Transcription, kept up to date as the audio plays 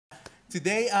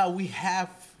Today we have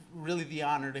really the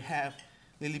honor to have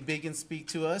Lillie Biggins speak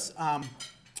to us. On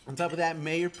top of that,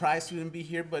 Mayor Price wouldn't be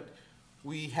here, but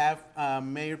we have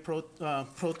Mayor Pro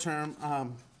Term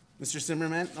Mr.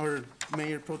 Zimmerman, or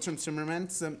Mayor Pro Term Zimmerman,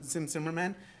 Sim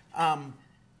Zimmerman. I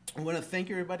want to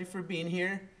thank everybody for being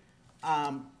here.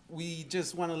 We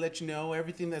just want to let you know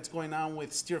everything that's going on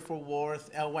with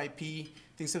SteerFW, LYP,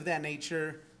 things of that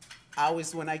nature.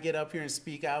 When I get up here and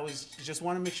speak, I always just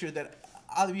want to make sure that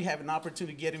all of you have an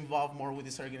opportunity to get involved more with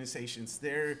these organizations.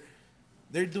 They're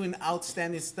doing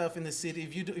outstanding stuff in the city.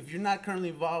 If you're not currently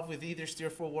involved with either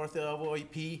SteerFW or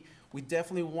LYP, we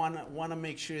definitely want to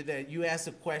make sure that you ask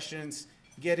the questions,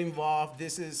 get involved.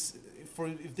 if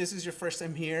this is your first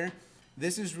time here,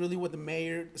 this is really what the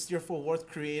mayor, SteerFW,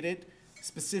 created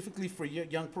specifically for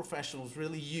young professionals,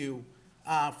 really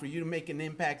for you to make an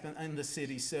impact in the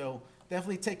city. So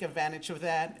definitely take advantage of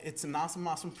that. It's an awesome,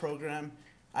 awesome program.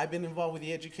 I've been involved with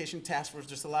the education task force.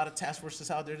 There's a lot of task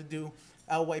forces out there to do.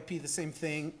 LYP, the same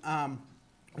thing.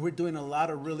 We're doing a lot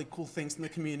of really cool things in the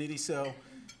community. So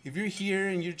if you're here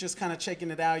and you're just kind of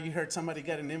checking it out, you heard somebody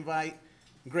got an invite,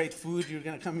 great food, you're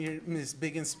going to come here, Ms.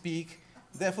 Biggins, speak.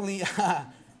 Definitely,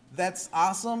 that's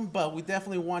awesome, but we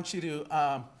definitely want you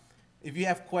to, if you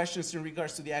have questions in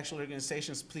regards to the actual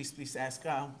organizations, please ask.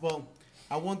 Well,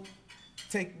 I won't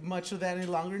take much of that any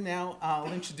longer now.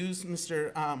 I'll introduce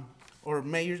Mr. Or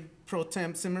Mayor Pro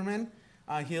Tem Zimmerman.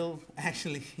 He'll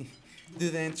actually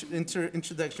do the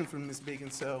introduction from Ms.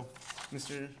 Biggins. So,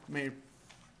 Mr. Mayor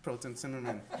Pro Tem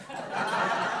Zimmerman.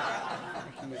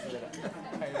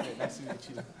 Nice to meet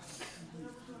you.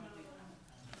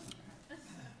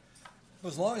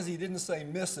 As long as he didn't say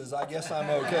Mrs., I guess I'm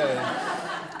okay.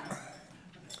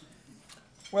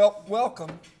 Well,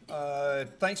 welcome.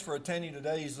 Thanks for attending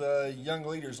today's Young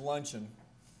Leaders Luncheon.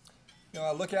 You know,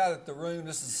 I look out at the room.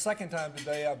 This is the second time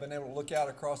today I've been able to look out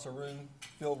across a room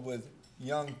filled with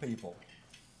young people.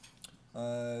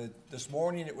 This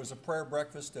morning it was a prayer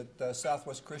breakfast at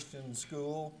Southwest Christian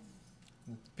School.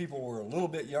 People were a little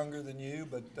bit younger than you,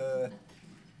 but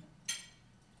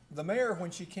the mayor,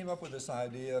 when she came up with this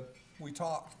idea, we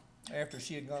talked after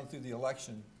she had gone through the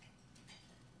election.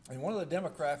 And one of the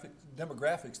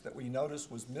demographics that we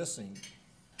noticed was missing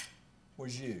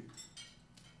was you.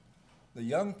 The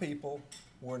young people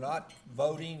were not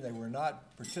voting, they were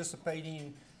not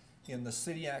participating in the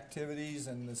city activities,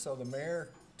 and so the mayor,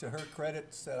 to her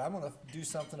credit, said, I'm going to do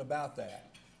something about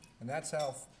that. And that's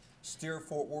how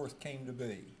SteerFW came to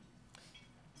be.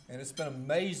 And it's been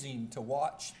amazing to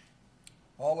watch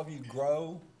all of you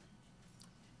grow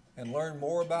and learn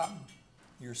more about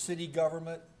your city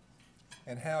government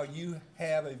and how you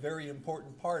have a very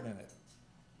important part in it.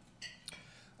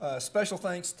 Special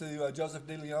thanks to Joseph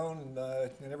DeLeon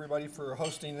and everybody for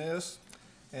hosting this,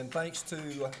 and thanks to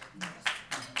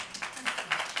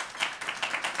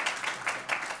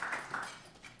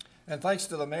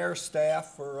the mayor's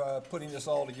staff for putting this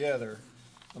all together.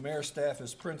 The mayor's staff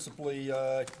is principally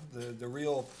the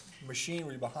real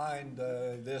machinery behind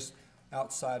this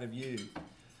outside of you.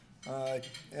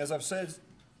 As I've said,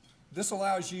 this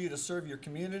allows you to serve your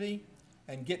community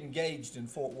and get engaged in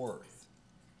Fort Worth.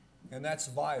 And that's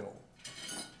vital.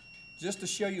 Just to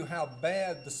show you how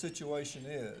bad the situation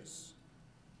is,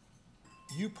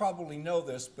 you probably know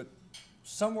this, but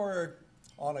somewhere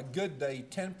on a good day,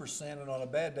 10%, and on a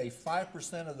bad day,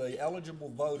 5% of the eligible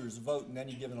voters vote in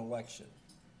any given election.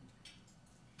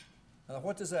 Now,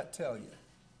 what does that tell you?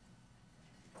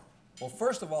 Well,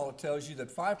 first of all, it tells you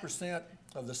that 5%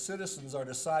 of the citizens are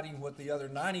deciding what the other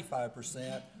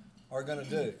 95% are going to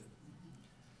do.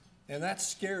 And that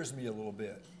scares me a little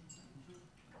bit.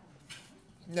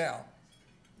 Now,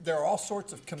 there are all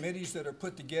sorts of committees that are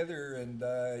put together, and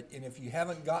if you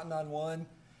haven't gotten on one,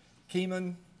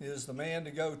 Keeman is the man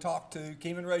to go talk to.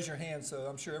 Keeman, raise your hand, so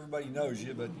I'm sure everybody knows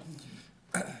you. But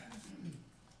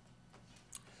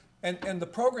and the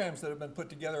programs that have been put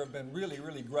together have been really,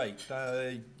 really great.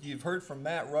 You've heard from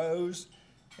Matt Rose,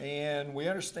 and we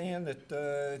understand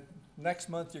that next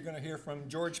month you're going to hear from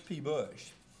George P. Bush.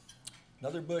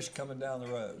 Another Bush coming down the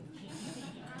road.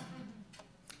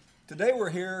 Today we're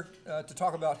here to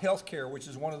talk about health care, which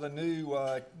is one of the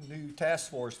new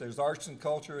task force. There's arts and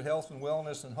culture, health and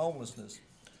wellness, and homelessness.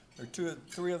 There are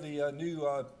three of the new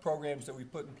programs that we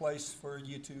put in place for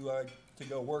you to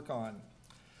go work on.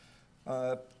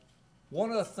 One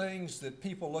of the things that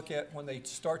people look at when they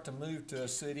start to move to a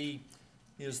city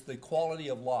is the quality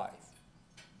of life.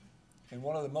 And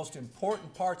one of the most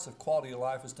important parts of quality of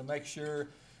life is to make sure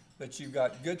that you've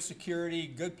got good security,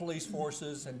 good police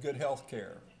forces, and good health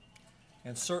care.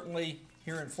 And certainly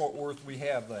here in Fort Worth we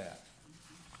have that.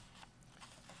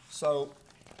 So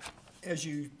as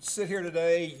you sit here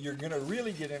today, you're going to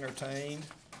really get entertained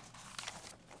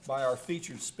by our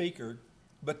featured speaker.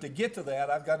 But to get to that,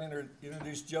 I've got to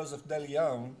introduce Joseph De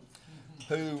Leon,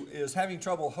 who is having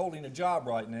trouble holding a job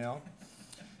right now.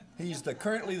 He's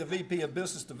currently the VP of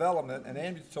Business Development and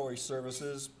Ambulatory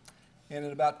Services, and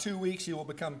in about 2 weeks he will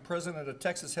become president of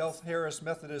Texas Health Harris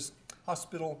Methodist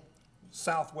Hospital,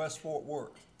 Southwest Fort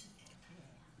Worth.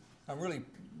 I'm really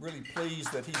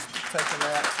pleased that he's taken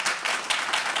that.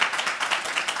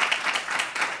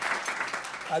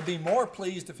 I'd be more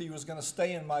pleased if he was going to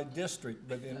stay in my district,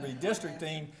 but in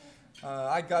redistricting,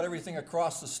 I got everything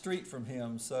across the street from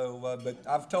him. So, but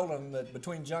I've told him that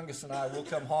between Jungus and I, we'll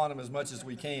come haunt him as much as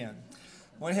we can.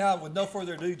 Well, anyhow, with no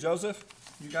further ado, Joseph,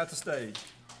 you got the stage.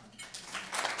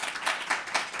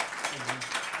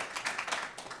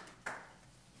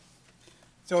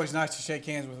 It's always nice to shake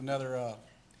hands with another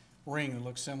ring that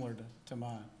looks similar to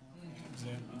mine.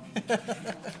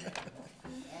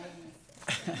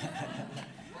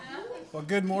 Well,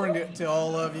 good morning to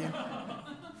all of you.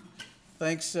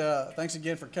 Thanks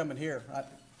again for coming here.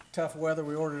 Tough weather.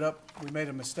 We made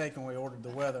a mistake when we ordered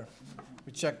the weather.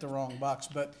 We checked the wrong box.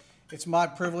 But it's my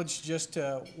privilege just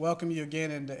to welcome you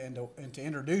again and to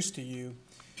introduce to you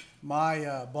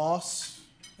my boss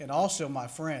and also my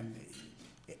friend.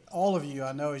 All of you,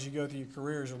 I know, as you go through your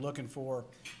careers, are looking for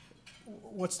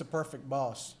what's the perfect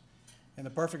boss. And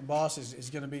the perfect boss is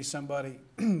going to be somebody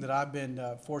that I've been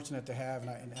fortunate to have,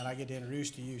 and I get to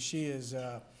introduce to you. She is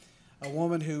a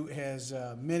woman who has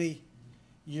many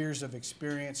years of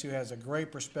experience, who has a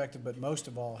great perspective, but most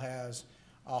of all has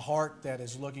a heart that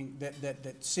is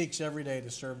that seeks every day to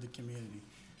serve the community.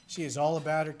 She is all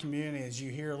about her community. As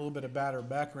you hear a little bit about her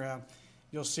background,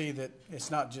 you'll see that it's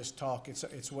not just talk,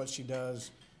 it's what she does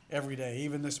every day.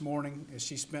 Even this morning, as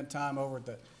she spent time over at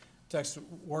the Texas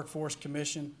Workforce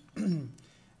Commission,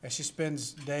 as she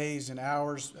spends days and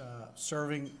hours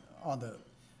serving on the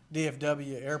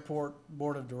DFW Airport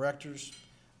Board of Directors,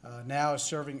 now is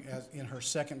serving in her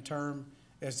second term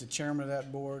as the chairman of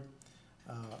that board.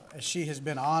 As she has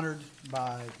been honored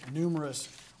by numerous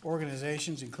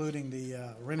organizations, including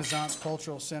the Renaissance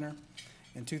Cultural Center.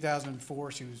 In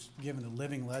 2004, she was given the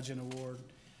Living Legend Award.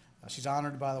 She's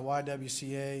honored by the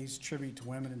YWCA's Tribute to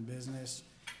Women in Business.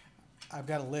 I've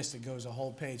got a list that goes a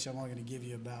whole page. I'm only going to give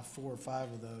you about 4 or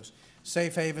 5 of those.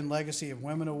 Safe Haven Legacy of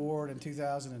Women Award in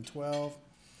 2012.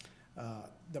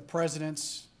 The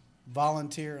President's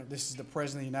Volunteer, this is the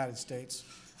President of the United States,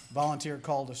 Volunteer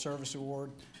Call to Service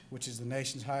Award, which is the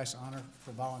nation's highest honor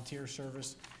for volunteer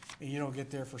service. And you don't get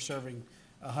there for serving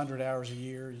 100 hours a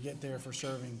year. You get there for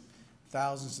serving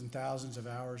thousands and thousands of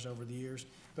hours over the years.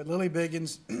 But Lillie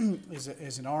Biggins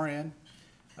is an RN.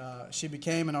 She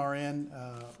became an RN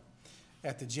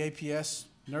at the JPS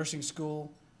Nursing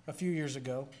School a few years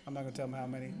ago. I'm not going to tell them how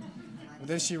many. But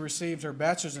then she received her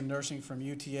bachelor's in nursing from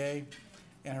UTA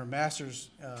and her master's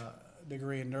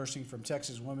degree in nursing from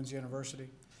Texas Women's University.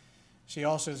 She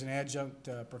also is an adjunct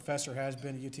professor, has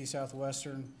been at UT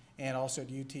Southwestern and also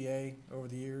at UTA over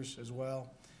the years as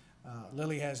well.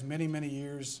 Lillie has many, many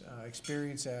years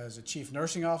experience as a chief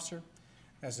nursing officer,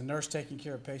 as a nurse taking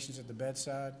care of patients at the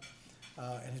bedside,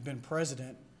 and has been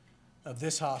president of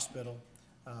this hospital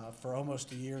for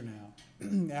almost a year now,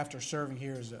 after serving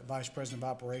here as a vice president of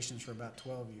operations for about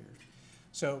 12 years.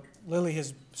 So Lillie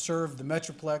has served the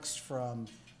Metroplex from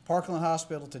Parkland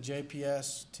Hospital to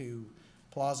JPS to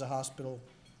Plaza Hospital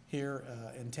here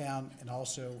in town, and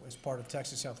also as part of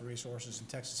Texas Health Resources and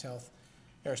Texas Health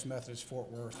Harris Methodist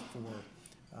Fort Worth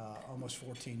for almost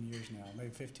 14 years now,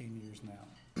 maybe 15 years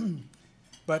now.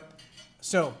 But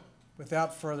so,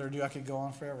 without further ado, I could go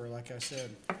on forever, like I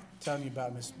said, telling you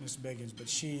about Miss Biggins, but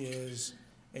she is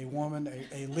a woman,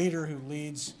 a leader who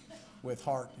leads with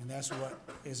heart, and that's what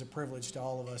is a privilege to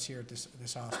all of us here at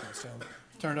this hospital. So,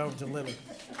 turn it over to Lillie.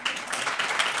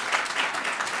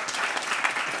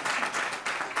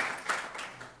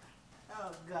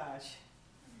 Oh, gosh.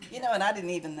 You know, and I didn't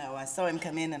even know. I saw him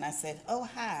come in, and I said, oh,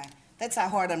 hi. That's how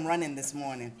hard I'm running this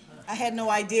morning. I had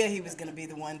no idea he was going to be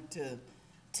the one to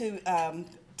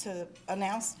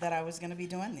announce that I was going to be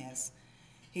doing this.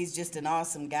 He's just an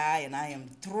awesome guy, and I am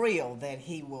thrilled that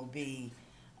he will be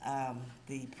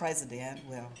the president.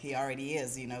 Well, he already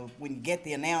is. You know, when you get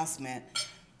the announcement,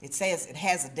 it says it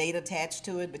has a date attached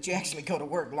to it, but you actually go to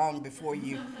work long before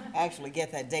you actually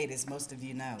get that date, as most of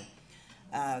you know.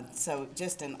 So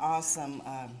just an awesome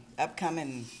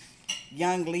upcoming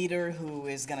young leader who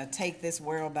is going to take this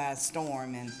world by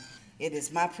storm, and it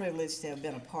is my privilege to have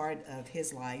been a part of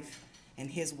his life and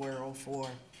his world for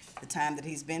the time that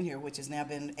he's been here, which has now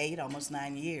been 8, almost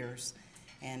 9 years,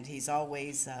 and he's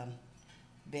always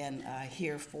been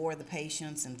here for the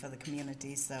patients and for the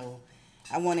community, so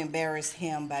I won't embarrass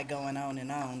him by going on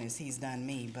and on as he's done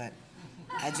me, but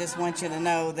I just want you to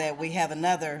know that we have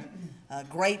another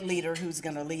great leader who's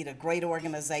going to lead a great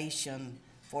organization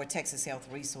for Texas Health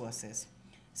Resources.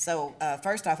 So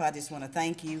first off, I just want to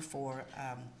thank you for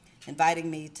inviting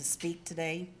me to speak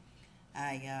today.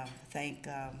 I thank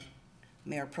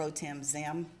Mayor Pro Tem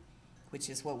Zim, which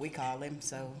is what we call him,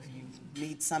 so if you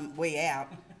need some way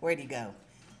out, where'd he go?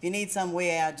 If you need some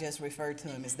way out, just refer to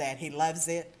him as that. He loves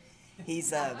it.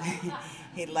 He's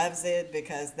he loves it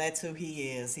because that's who he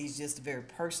is. He's just a very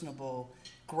personable,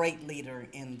 great leader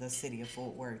in the city of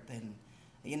Fort Worth. And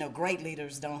you know, great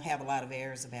leaders don't have a lot of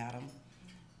airs about them,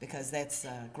 because that's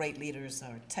great leaders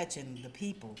are touching the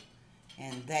people,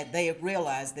 and that they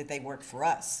realize that they work for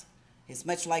us. It's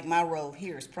much like my role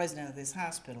here as president of this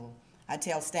hospital. I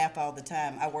tell staff all the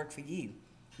time, I work for you.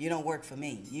 You don't work for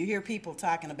me. You hear people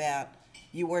talking about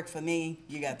you work for me,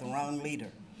 you got the wrong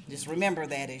leader. Just remember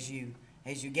that as you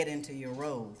get into your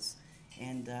roles.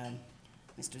 And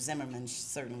Mr. Zimmerman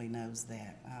certainly knows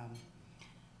that.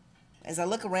 As I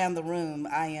look around the room,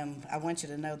 I want you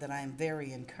to know that I am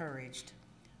very encouraged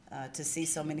to see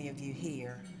so many of you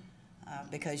here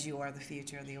because you are the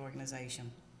future of the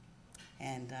organization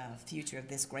and future of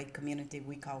this great community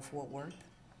we call Fort Worth.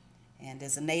 And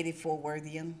as a native Fort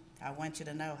Worthian, I want you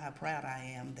to know how proud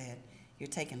I am that you're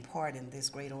taking part in this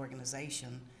great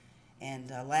organization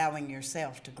and allowing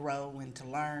yourself to grow and to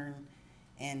learn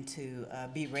and to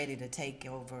be ready to take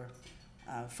over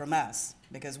from us,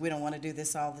 because we don't want to do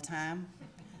this all the time.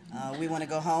 We want to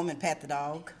go home and pet the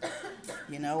dog,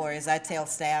 you know, or as I tell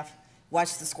staff,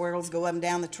 watch the squirrels go up and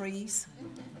down the trees.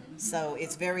 So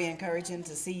it's very encouraging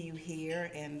to see you here,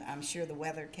 and I'm sure the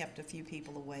weather kept a few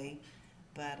people away,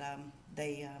 but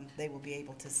they will be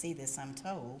able to see this, I'm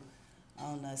told,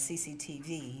 on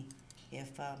CCTV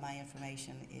if my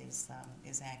information is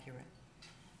accurate.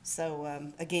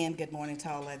 So again, good morning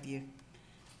to all of you.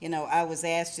 You know, I was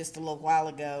asked just a little while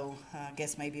ago, I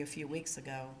guess maybe a few weeks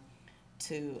ago,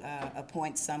 to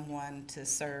appoint someone to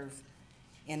serve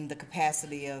in the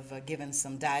capacity of giving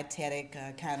some dietetic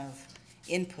kind of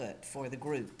input for the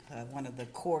group, one of the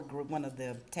core group, one of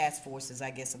the task forces,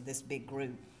 I guess, of this big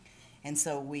group. And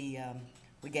so we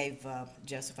gave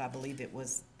Joseph, I believe it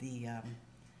was the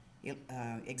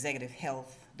executive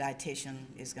health dietitian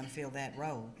is going to fill that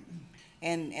role.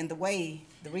 And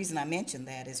the reason I mention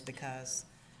that is because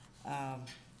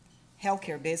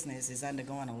healthcare business is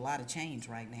undergoing a lot of change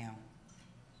right now.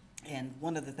 And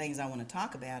one of the things I want to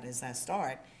talk about as I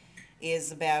start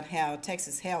is about how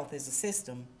Texas Health as a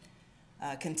system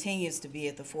continues to be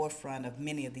at the forefront of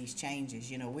many of these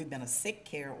changes. You know, we've been a sick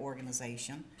care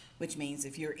organization, which means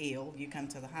if you're ill, you come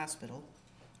to the hospital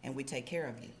and we take care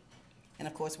of you. And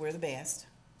of course, we're the best.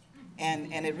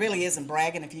 And it really isn't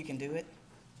bragging if you can do it,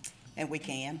 and we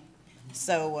can.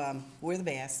 So we're the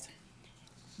best.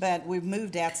 But we've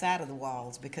moved outside of the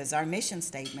walls because our mission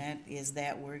statement is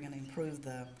that we're going to improve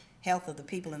the health of the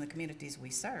people in the communities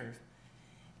we serve.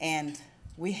 And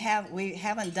we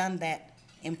haven't done that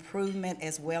improvement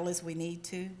as well as we need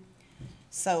to.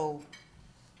 So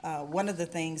one of the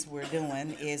things we're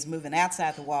doing is moving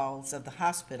outside the walls of the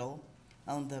hospital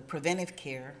on the preventive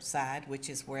care side, which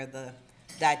is where the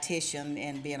dietitian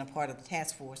and being a part of the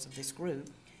task force of this group,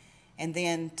 and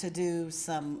then to do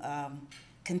some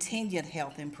continued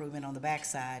health improvement on the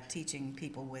backside, teaching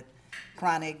people with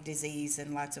chronic disease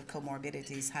and lots of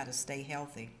comorbidities how to stay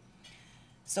healthy.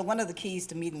 So one of the keys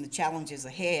to meeting the challenges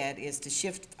ahead is to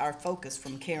shift our focus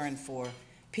from caring for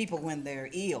people when they're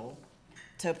ill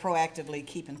to proactively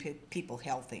keeping people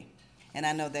healthy. And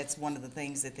I know that's one of the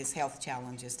things that this health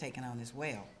challenge is taking on as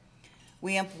well.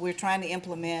 We're trying to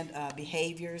implement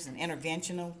behaviors and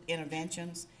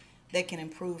interventions that can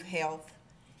improve health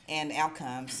and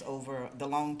outcomes over the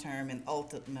long term and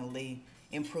ultimately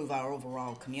improve our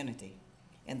overall community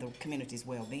and the community's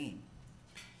well-being.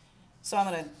 So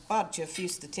I'm going to brought you a few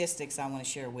statistics I want to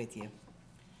share with you.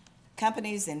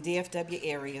 Companies in DFW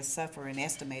areas suffer an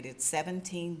estimated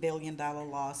 $17 billion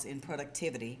loss in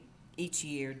productivity each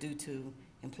year due to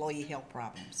employee health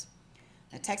problems.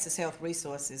 Now, Texas Health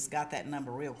Resources got that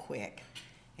number real quick,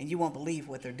 and you won't believe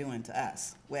what they're doing to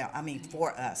us. Well, I mean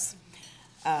for us.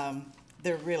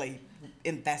 They're really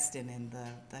investing in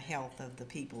the health of the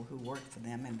people who work for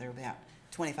them, and there are about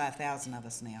 25,000 of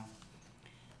us now.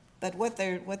 But what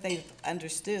they've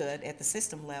understood at the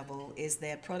system level is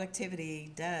that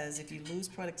productivity does, if you lose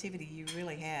productivity, you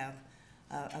really have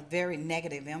a very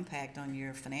negative impact on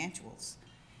your financials.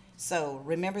 So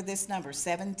remember this number,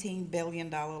 $17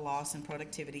 billion loss in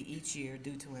productivity each year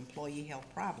due to employee health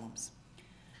problems.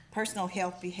 Personal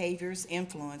health behaviors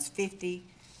influence 50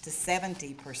 to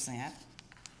 70%,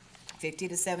 50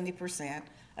 to 70%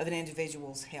 of an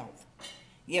individual's health.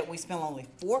 Yet we spend only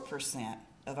 4%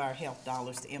 of our health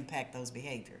dollars to impact those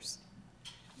behaviors.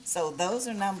 So those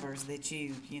are numbers that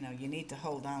you need to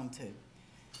hold on to.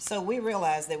 So we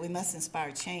realize that we must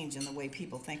inspire change in the way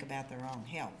people think about their own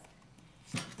health.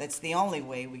 That's the only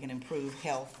way we can improve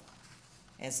health,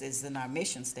 as is in our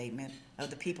mission statement, of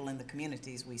the people in the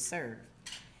communities we serve.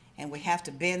 And we have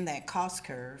to bend that cost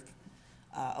curve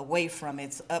away from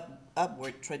its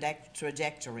upward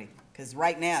trajectory, because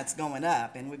right now it's going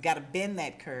up, and we've got to bend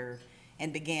that curve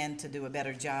and begin to do a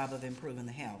better job of improving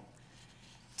the health.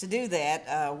 To do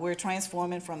that, we're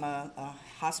transforming from a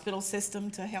hospital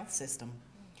system to a health system,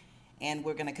 and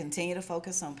we're going to continue to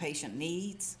focus on patient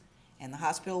needs, and the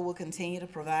hospital will continue to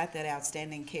provide that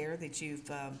outstanding care that you've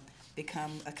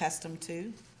become accustomed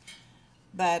to.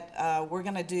 But we're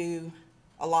going to do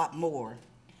a lot more.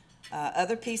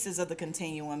 Other pieces of the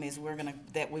continuum is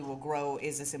that we will grow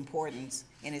is as important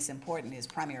as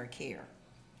primary care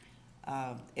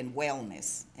and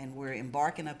wellness, and we're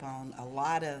embarking upon a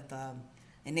lot of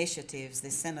initiatives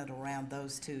that centered around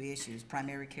those two issues,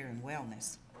 primary care and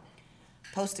wellness.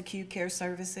 Post-acute care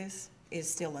services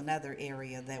is still another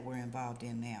area that we're involved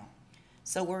in now.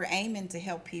 So we're aiming to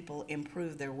help people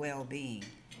improve their well-being.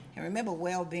 And remember,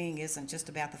 well-being isn't just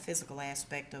about the physical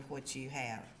aspect of what you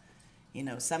have. You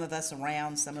know, some of us are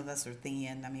round, some of us are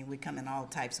thin. I mean, we come in all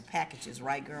types of packages,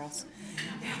 right, girls?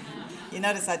 You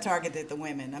notice I targeted the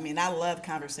women. I mean, I love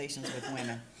conversations with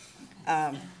women.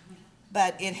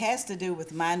 But it has to do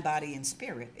with mind, body, and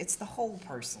spirit. It's the whole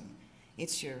person.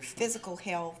 It's your physical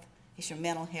health, it's your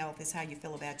mental health, it's how you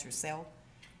feel about yourself,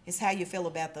 it's how you feel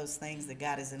about those things that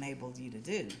God has enabled you to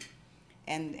do.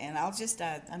 And I'll just,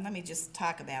 let me just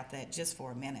talk about that just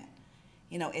for a minute.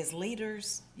 You know, as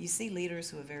leaders, you see leaders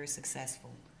who are very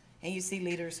successful, and you see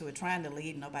leaders who are trying to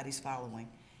lead, nobody's following.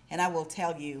 And I will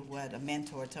tell you what a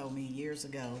mentor told me years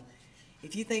ago.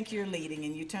 If you think you're leading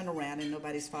and you turn around and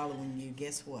nobody's following you,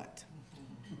 guess what?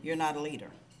 You're not a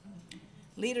leader.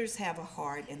 Leaders have a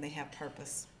heart and they have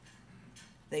purpose.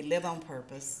 They live on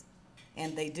purpose,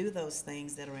 and they do those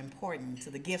things that are important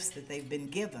to the gifts that they've been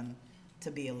given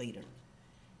to be a leader.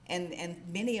 And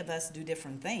many of us do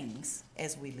different things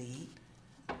as we lead,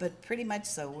 but pretty much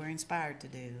so we're inspired to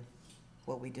do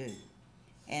what we do.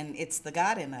 And it's the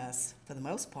God in us, for the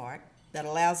most part, that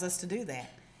allows us to do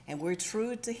that. And we're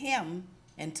true to Him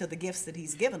and to the gifts that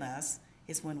He's given us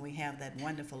is when we have that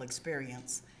wonderful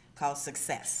experience called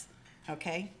success,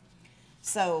 okay?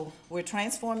 So we're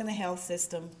transforming the health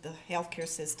system, the healthcare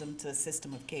system, to a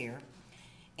system of care.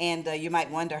 And you might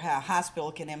wonder how a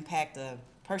hospital can impact a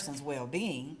person's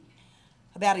well-being.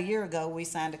 About a year ago, we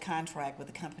signed a contract with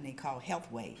a company called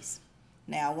Healthways.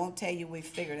 Now, I won't tell you we've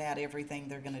figured out everything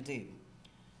they're going to do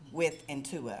with and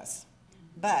to us,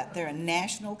 but they're a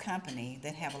national company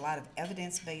that have a lot of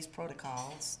evidence-based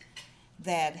protocols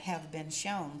that have been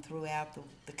shown throughout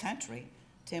the country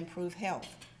to improve health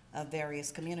of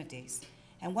various communities.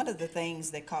 And one of the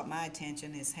things that caught my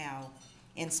attention is how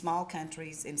in small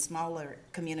countries, in smaller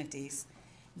communities,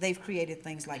 they've created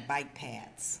things like bike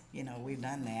paths. You know, we've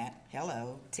done that.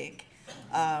 Hello, tick.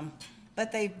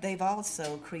 But they've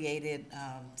also created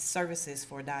services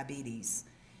for diabetes.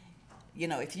 You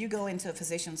know, if you go into a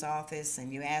physician's office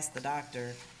and you ask the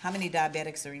doctor how many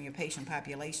diabetics are in your patient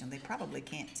population, they probably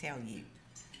can't tell you.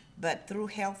 But through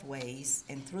Healthways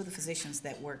and through the physicians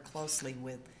that work closely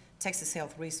with Texas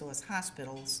Health Resource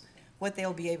Hospitals, what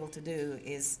they'll be able to do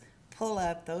is pull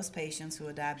up those patients who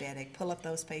are diabetic, pull up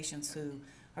those patients who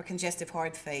are congestive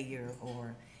heart failure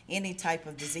or any type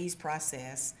of disease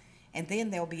process, and then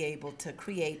they'll be able to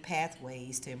create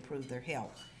pathways to improve their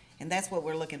health. And that's what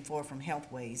we're looking for from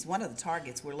Healthways. One of the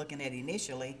targets we're looking at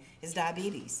initially is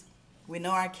diabetes. We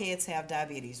know our kids have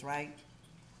diabetes, right?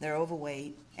 They're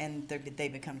overweight and they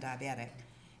become diabetic.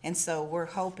 And so we're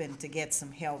hoping to get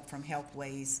some help from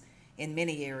Healthways in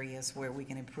many areas where we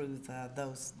can improve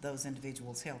those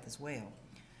individuals' health as well.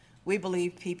 We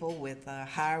believe people with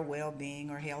higher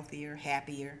well-being or healthier,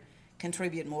 happier,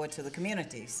 contribute more to the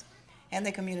communities. And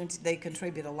they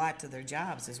contribute a lot to their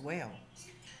jobs as well.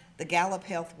 The Gallup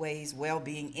Healthways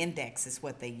Well-Being Index is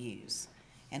what they use.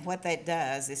 And what that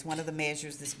does is one of the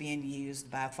measures that's being used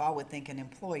by forward-thinking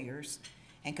employers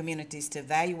and communities to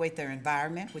evaluate their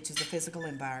environment, which is the physical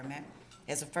environment,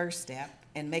 as a first step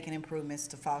in making improvements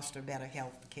to foster better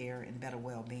health care and better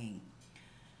well-being.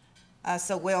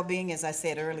 So well-being, as I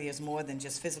said earlier, is more than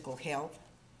just physical health.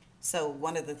 So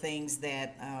one of the things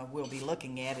that we'll be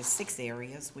looking at is 6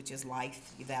 areas, which is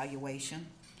life evaluation,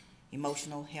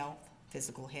 emotional health,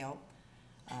 physical health,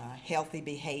 healthy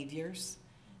behaviors,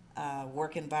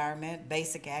 work environment,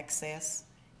 basic access,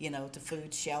 to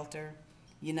food, shelter.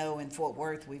 In Fort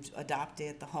Worth, we've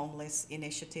adopted the homeless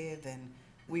initiative, and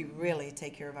we really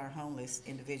take care of our homeless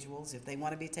individuals. If they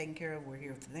want to be taken care of, we're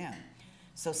here for them.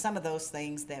 So some of those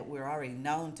things that we're already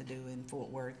known to do in Fort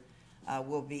Worth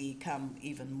will become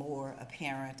even more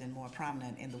apparent and more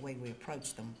prominent in the way we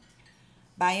approach them.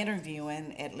 By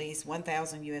interviewing at least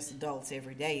 1,000 U.S. adults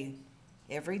every day,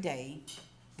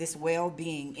 this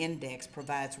well-being index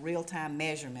provides real-time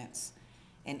measurements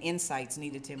and insights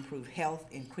needed to improve health,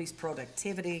 increase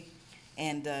productivity,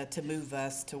 and to move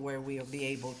us to where we'll be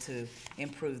able to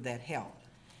improve that health.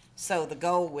 So the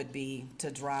goal would be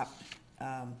to drop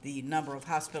the number of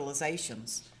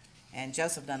hospitalizations. And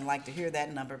Joseph doesn't like to hear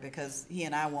that number because he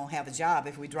and I won't have a job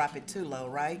if we drop it too low,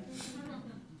 right?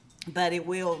 But it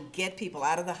will get people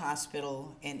out of the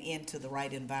hospital and into the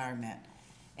right environment.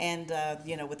 And,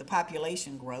 with the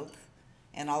population growth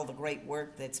and all the great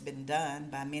work that's been done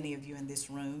by many of you in this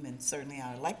room and certainly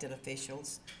our elected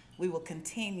officials, we will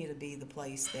continue to be the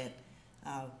place that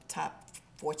top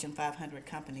Fortune 500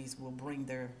 companies will bring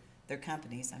their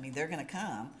companies. I mean, they're going to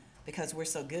come because we're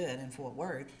so good in Fort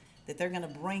Worth that they're going to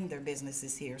bring their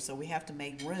businesses here. So we have to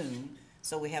make room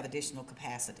so we have additional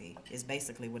capacity is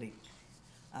basically what it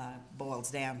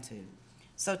boils down to.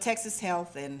 So Texas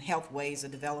Health and Healthways are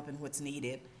developing what's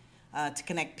needed to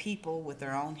connect people with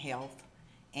their own health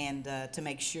and to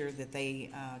make sure that they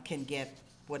can get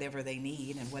whatever they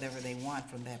need and whatever they want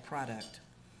from that product.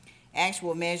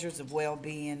 Actual measures of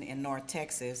well-being in North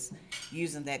Texas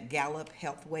using that Gallup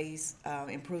Healthways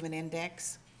Improvement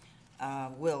Index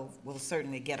will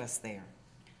certainly get us there.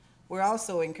 We're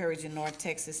also encouraging North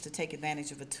Texas to take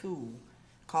advantage of a tool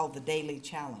called the Daily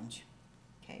Challenge.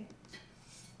 Okay?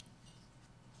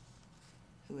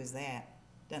 Who is that?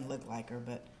 Doesn't look like her,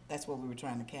 but that's what we were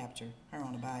trying to capture, her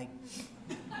on a bike.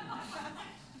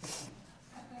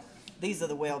 These are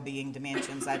the well-being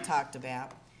dimensions I talked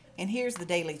about. And here's the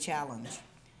daily challenge.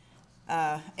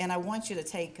 And I want you to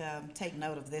take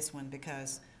note of this one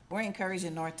because we're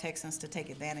encouraging North Texans to take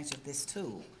advantage of this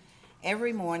tool.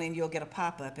 Every morning you'll get a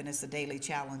pop-up and it's a daily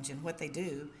challenge. And what they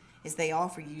do is they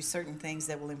offer you certain things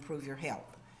that will improve your health.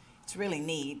 It's really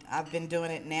neat. I've been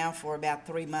doing it now for about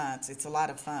 3 months. It's a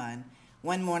lot of fun.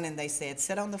 One morning they said,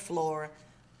 sit on the floor,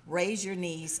 raise your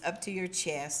knees up to your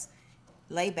chest,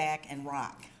 lay back and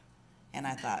rock. And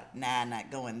I thought, nah, I'm not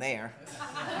going there.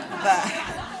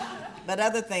 But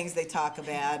other things they talk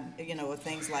about,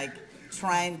 things like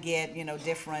try and get,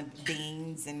 different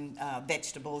beans and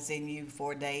vegetables in you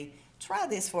for a day. Try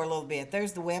this for a little bit.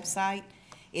 There's the website.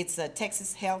 It's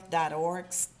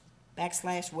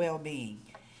texashealth.org/wellbeing.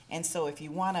 And so if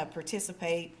you want to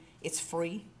participate, it's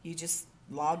free. You just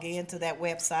log into that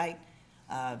website,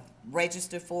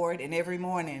 register for it, and every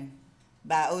morning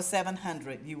by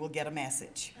 0700 you will get a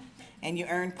message. And you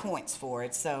earn points for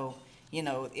it. So,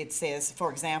 it says,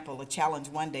 for example, a challenge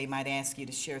one day might ask you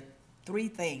to share 3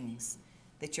 things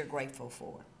that you're grateful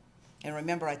for. And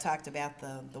remember I talked about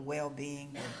the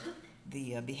well-being,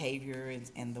 the behavior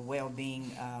and the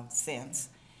well-being sense.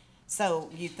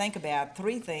 So you think about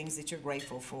 3 things that you're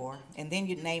grateful for, and then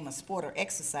you name a sport or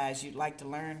exercise you'd like to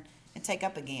learn and take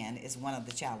up again is one of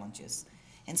the challenges.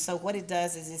 And so what it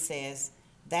does is it says,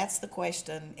 that's the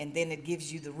question, and then it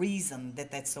gives you the reason that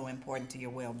that's so important to your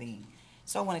well-being.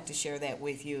 So I wanted to share that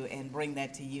with you and bring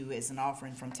that to you as an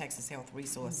offering from Texas Health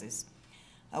Resources.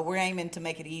 We're aiming to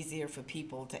make it easier for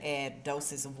people to add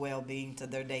doses of well-being to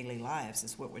their daily lives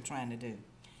is what we're trying to do.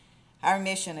 Our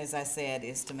mission, as I said,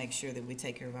 is to make sure that we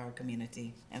take care of our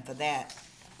community. And for that,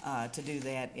 to do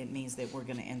that, it means that we're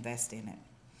going to invest in it.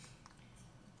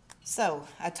 So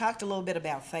I talked a little bit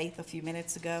about faith a few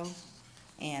minutes ago.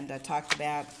 And I talked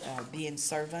about being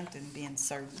servant and being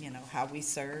served, how we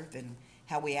serve and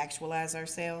how we actualize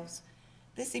ourselves.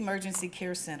 This emergency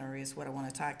care center is what I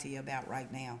want to talk to you about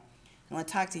right now. I want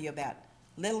to talk to you about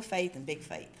little faith and big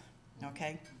faith,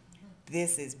 okay?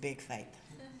 This is big faith.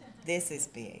 This is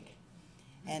big.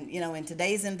 And, in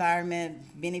today's environment,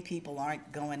 many people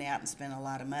aren't going out and spending a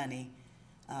lot of money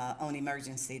on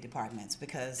emergency departments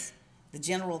because the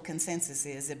general consensus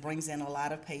is it brings in a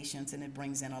lot of patients and it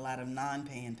brings in a lot of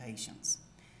non-paying patients.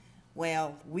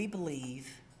 Well, we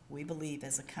believe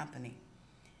as a company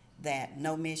that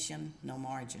no mission, no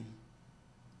margin.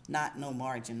 Not no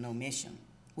margin, no mission,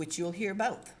 which you'll hear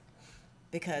both.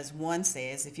 Because one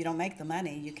says if you don't make the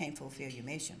money, you can't fulfill your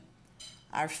mission.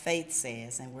 Our faith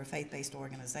says, and we're a faith-based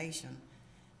organization,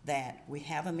 that we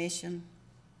have a mission,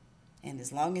 and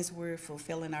as long as we're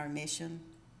fulfilling our mission,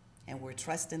 and we're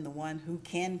trusting the one who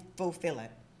can fulfill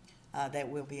it, that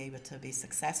we'll be able to be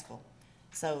successful.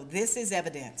 So this is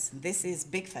evidence. This is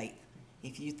big faith.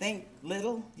 If you think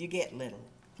little, you get little.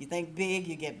 If you think big,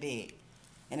 you get big.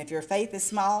 And if your faith is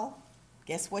small,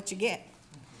 guess what you get?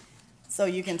 So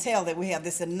you can tell that we have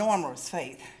this enormous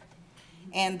faith.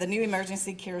 And the new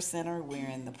emergency care center we're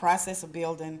in the process of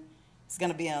building is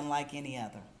going to be unlike any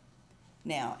other.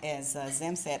 Now, as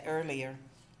Zim said earlier,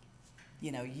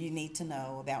 you know, you need to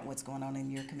know about what's going on in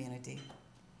your community.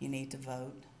 You need to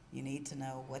vote. You need to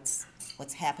know what's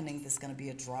happening that's going to be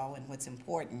a draw and what's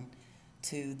important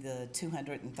to the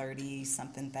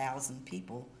 230-something thousand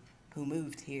people who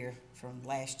moved here from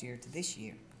last year to this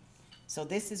year. So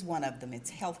this is one of them. It's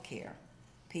health care.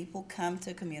 People come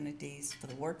to communities for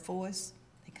the workforce.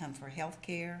 They come for health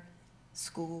care,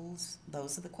 schools.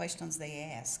 Those are the questions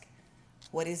they ask.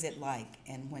 What is it like?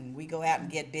 And when we go out and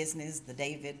get business, the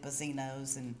David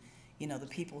Bazzinos and, you know, the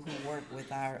people who work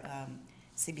with our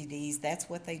CBDs, that's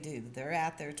what they do. They're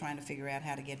out there trying to figure out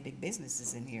how to get big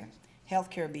businesses in here,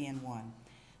 healthcare being one.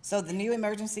 So the new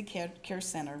emergency care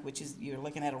center, which is, you're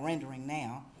looking at a rendering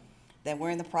now, that we're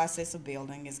in the process of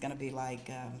building, is going to be like,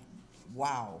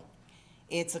 wow.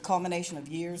 It's a culmination of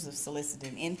years of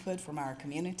soliciting input from our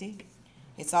community.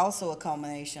 It's also a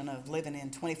culmination of living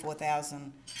in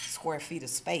 24,000 square feet of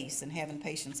space and having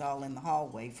patients all in the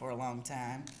hallway for a long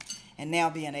time, and now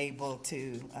being able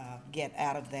to get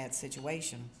out of that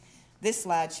situation. This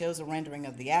slide shows a rendering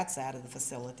of the outside of the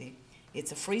facility.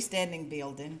 It's a freestanding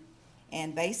building,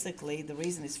 and basically the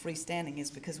reason it's freestanding is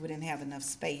because we didn't have enough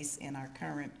space in our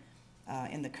current,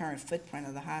 in the current footprint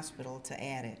of the hospital to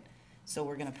add it. So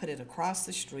we're going to put it across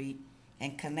the street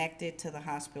and connect it to the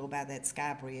hospital by that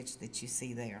sky bridge that you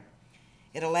see there.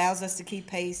 It allows us to keep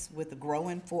pace with the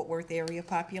growing Fort Worth area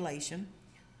population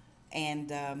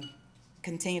and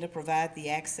continue to provide the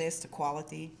access to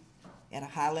quality at a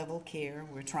high level of care.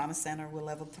 We're a trauma center, we're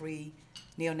level 3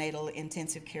 neonatal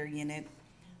intensive care unit.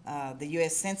 The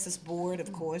U.S. Census Board,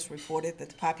 of course, reported that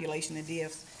the population in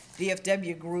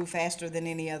DFW grew faster than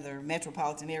any other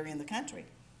metropolitan area in the country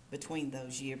between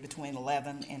those years, between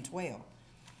 11 and 12.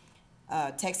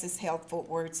 Texas Health Fort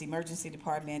Worth's emergency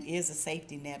department is a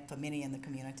safety net for many in the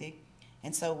community,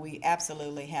 and so we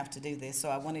absolutely have to do this. So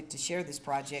I wanted to share this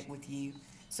project with you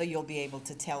so you'll be able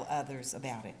to tell others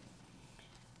about it.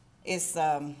 It's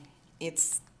going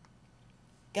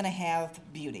to have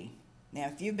beauty. Now,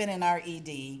 if you've been in our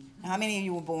ED, how many of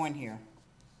you were born here?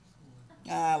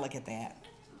 Ah, look at that.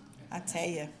 I tell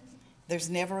you, there's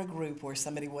never a group where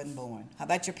somebody wasn't born. How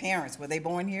about your parents? Were they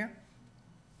born here?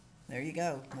 There you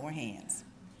go, more hands.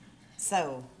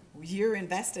 So you're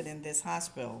invested in this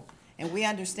hospital, and we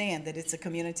understand that it's a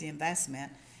community investment,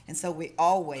 and so we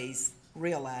always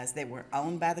realize that we're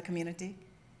owned by the community,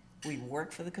 we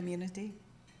work for the community,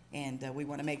 and we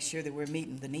want to make sure that we're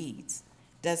meeting the needs.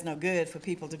 Does no good for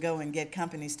people to go and get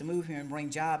companies to move here and bring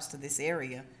jobs to this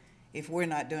area if we're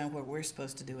not doing what we're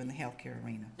supposed to do in the healthcare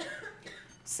arena.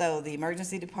 So the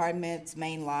emergency department's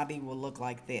main lobby will look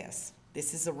like this.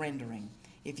 This is a rendering.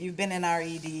 If you've been in our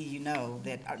ED, you know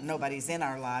that nobody's in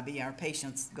our lobby. Our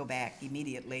patients go back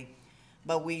immediately,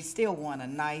 but we still want a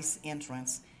nice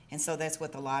entrance, and so that's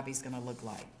what the lobby's going to look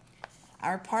like.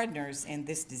 Our partners in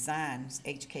this design is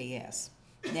HKS.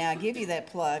 Now, I give you that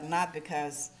plug not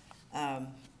because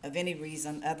of any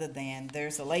reason other than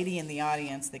there's a lady in the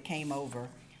audience that came over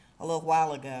a little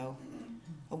while ago,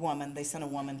 a woman. They sent a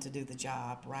woman to do the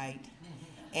job, right?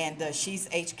 And she's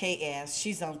HKS.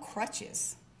 She's on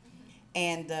crutches.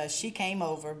 And she came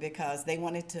over because they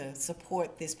wanted to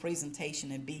support this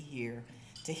presentation and be here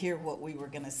to hear what we were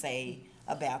going to say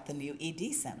about the new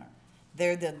ED Center.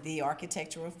 They're the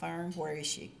architectural firm. Where is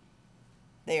she?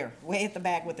 There, way at the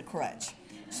back with the crutch.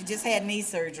 She just had knee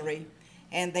surgery,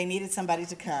 and they needed somebody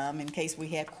to come in case we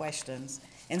had questions.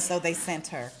 And so they sent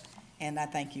her, and I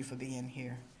thank you for being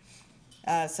here.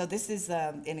 So this is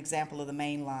an example of the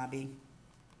main lobby.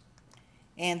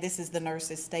 And this is the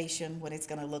nurse's station, what it's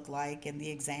going to look like in the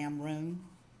exam room.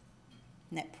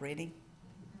 Isn't that pretty?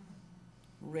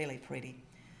 Really pretty.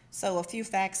 So a few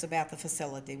facts about the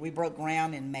facility. We broke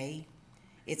ground in May.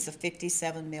 It's a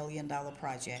 $57 million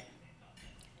project.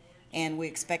 And we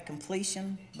expect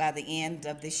completion by the end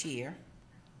of this year.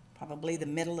 Probably the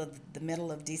middle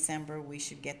of December, we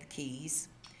should get the keys.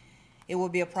 It will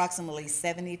be approximately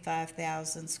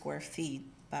 75,000 square feet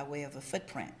by way of a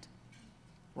footprint.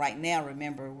 Right now,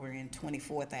 remember, we're in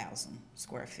 24,000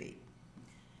 square feet.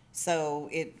 So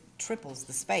it triples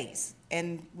the space.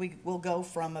 And we will go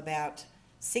from about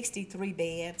 63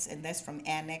 beds, and that's from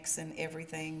annex and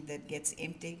everything that gets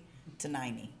empty, to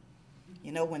 90.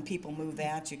 You know, when people move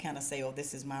out, you kind of say, oh,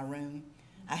 this is my room.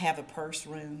 I have a purse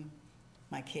room.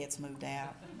 My kids moved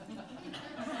out.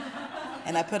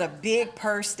 And I put a big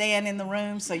purse stand in the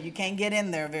room so you can't get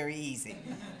in there very easy.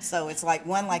 So it's like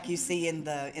one like you see in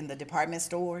the department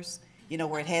stores, you know,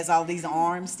 where it has all these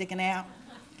arms sticking out.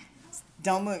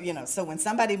 Don't move, you know, so when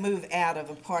somebody move out of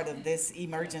a part of this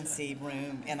emergency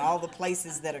room and all the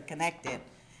places that are connected,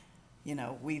 you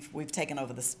know, we've taken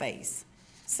over the space.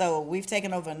 So we've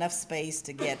taken over enough space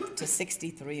to get to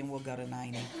 63 and we'll go to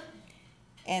 90.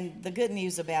 And the good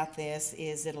news about this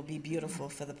is it'll be beautiful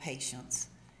for the patients.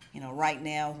 You know, right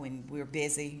now when we're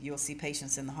busy, you'll see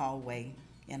patients in the hallway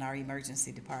in our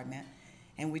emergency department.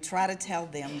 And we try to tell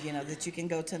them, you know, that you can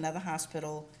go to another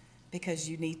hospital because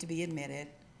you need to be admitted.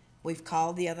 We've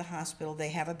called the other hospital, they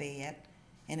have a bed,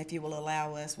 and if you will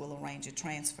allow us, we'll arrange a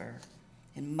transfer.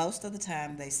 And most of the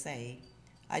time they say,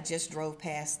 I just drove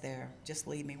past there, just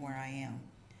leave me where I am.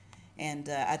 And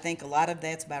I think a lot of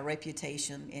that's by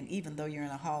reputation, and even though you're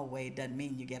in a hallway, it doesn't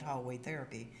mean you get hallway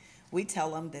therapy. We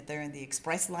tell them that they're in the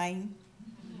express lane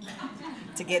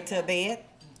to get to a bed,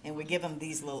 and we give them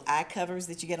these little eye covers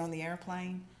that you get on the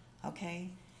airplane, okay?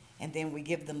 And then we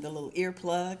give them the little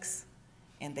earplugs,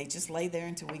 and they just lay there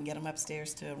until we can get them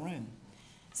upstairs to a room.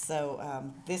 So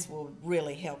this will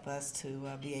really help us to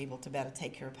be able to better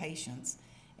take care of patients.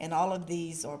 And all of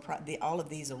these are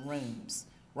rooms.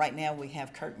 Right now we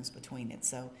have curtains between it.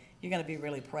 So you're going to be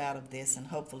really proud of this, and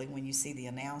hopefully when you see the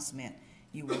announcement,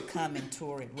 you will come and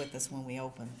tour it with us when we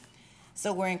open.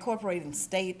 So we're incorporating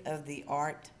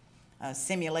state-of-the-art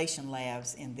simulation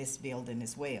labs in this building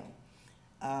as well.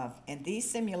 And these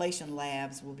simulation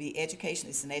labs will be education.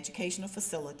 It's an educational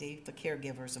facility for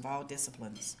caregivers of all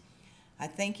disciplines. I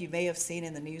think you may have seen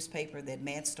in the newspaper that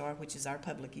MedStar, which is our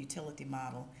public utility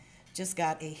model, just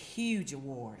got a huge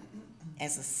award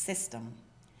as a system.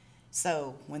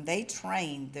 So when they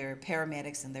train their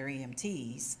paramedics and their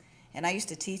EMTs, and I used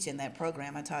to teach in that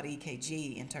program, I taught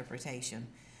EKG interpretation,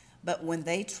 but when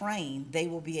they train, they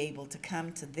will be able to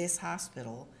come to this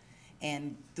hospital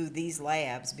and through these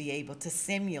labs be able to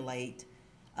simulate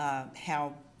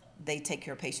how they take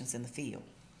care of patients in the field.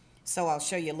 So I'll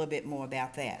show you a little bit more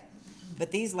about that.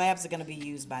 But these labs are going to be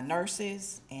used by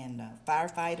nurses and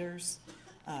firefighters,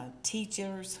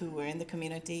 teachers who are in the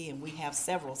community, and we have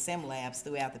several sim labs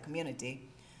throughout the community,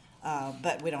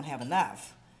 but we don't have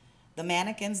enough. The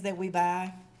mannequins that we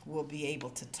buy will be able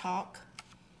to talk.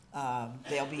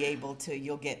 They'll be able to,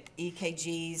 you'll get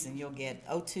EKGs and you'll get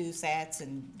O2 sats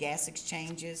and gas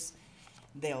exchanges.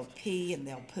 They'll pee and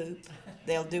they'll poop.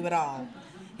 They'll do it all.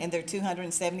 And they're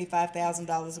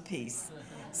 $275,000 a piece.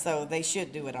 So they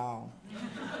should do it all.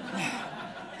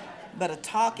 But a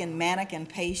talking mannequin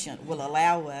patient will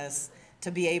allow us to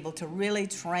be able to really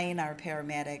train our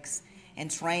paramedics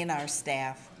and train our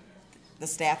staff, the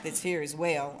staff that's here as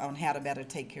well, on how to better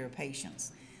take care of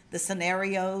patients. The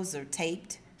scenarios are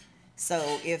taped.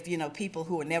 So if, you know, people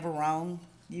who are never wrong,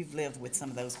 you've lived with some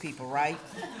of those people, right?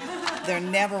 They're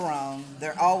never wrong.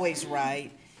 They're always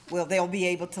right. Well, they'll be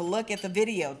able to look at the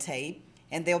videotape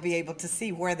and they'll be able to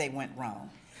see where they went wrong.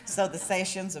 So the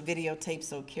sessions are videotaped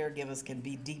so caregivers can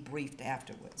be debriefed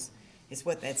afterwards. It's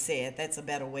what that said. That's a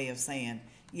better way of saying,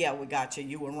 yeah, we got you.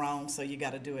 You were wrong, so you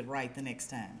got to do it right the next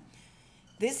time.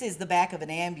 This is the back of an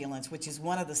ambulance, which is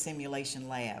one of the simulation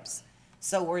labs.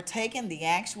 So we're taking the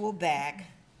actual back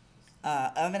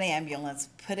of an ambulance,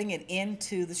 putting it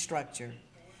into the structure.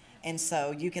 And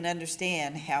so you can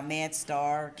understand how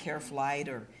MedStar, CareFlight,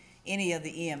 or any of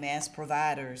the EMS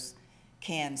providers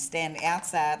can stand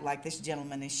outside like this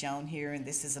gentleman is shown here, and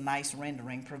this is a nice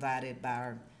rendering provided by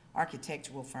our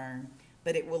architectural firm,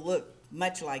 but it will look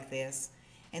much like this.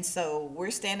 And so we're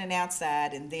standing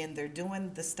outside, and then they're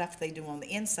doing the stuff they do on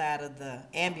the inside of the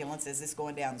ambulance as it's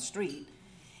going down the street,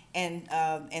 and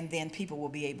then people will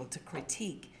be able to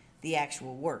critique the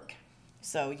actual work.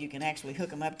 So you can actually hook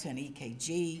them up to an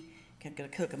EKG, can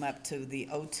hook them up to the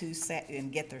O2 sat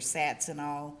and get their sats and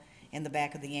all in the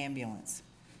back of the ambulance.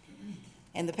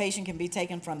 And the patient can be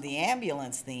taken from the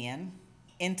ambulance then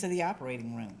into the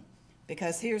operating room,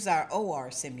 because here's our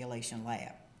OR simulation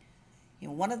lab. You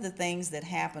know, one of the things that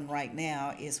happen right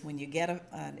now is when you get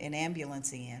an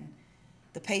ambulance in,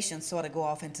 the patients sort of go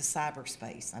off into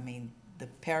cyberspace. I mean, the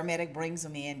paramedic brings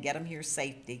them in, get them here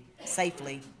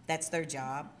safely, that's their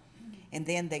job, and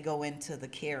then they go into the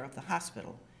care of the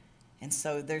hospital. And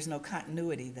so there's no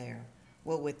continuity there.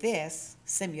 Well, with this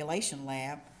simulation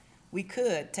lab, we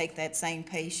could take that same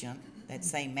patient, that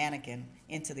same mannequin,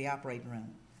 into the operating room,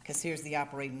 because here's the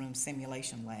operating room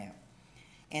simulation lab.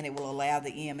 And it will allow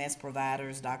the EMS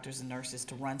providers, doctors and nurses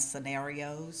to run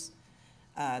scenarios.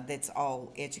 That's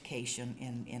all education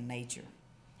in nature.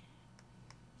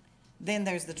 Then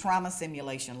there's the trauma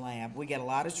simulation lab. We get a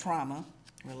lot of trauma.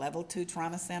 We're a level 2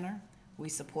 trauma center. We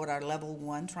support our level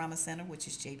 1 trauma center, which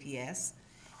is JPS,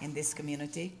 in this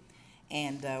community,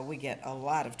 and we get a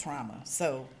lot of trauma.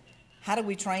 So how do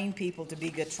we train people to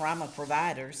be good trauma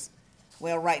providers?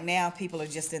 Well, right now, people are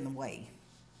just in the way.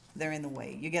 They're in the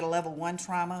way. You get a level 1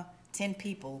 trauma, 10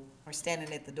 people are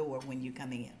standing at the door when you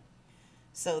come in.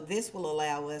 So this will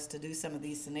allow us to do some of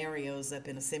these scenarios up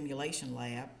in a simulation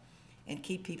lab and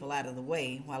keep people out of the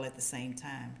way while at the same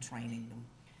time training them.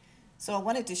 So I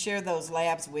wanted to share those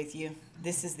labs with you.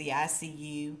 This is the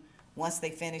ICU. Once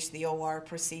they finish the OR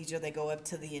procedure, they go up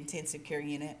to the intensive care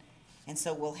unit. And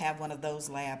so we'll have one of those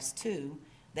labs too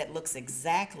that looks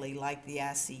exactly like the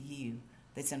ICU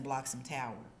that's in Bloxham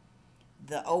Tower.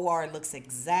 The OR looks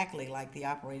exactly like the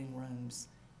operating rooms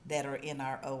that are in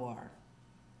our OR.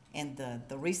 And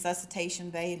the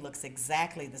resuscitation bay looks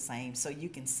exactly the same. So you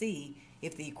can see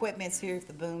if the equipment's here, if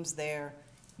the boom's there,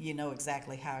 you know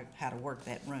exactly how to work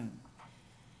that room.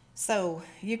 So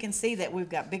you can see that we've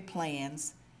got big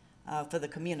plans for the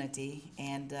community,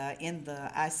 and in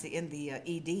the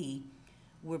ED,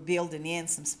 we're building in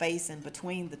some space in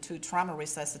between the 2 trauma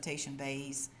resuscitation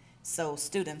bays so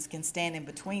students can stand in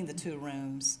between the 2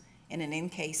 rooms in an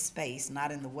encased space,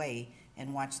 not in the way,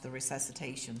 and watch the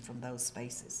resuscitation from those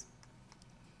spaces.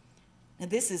 Now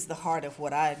this is the heart of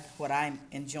what I'm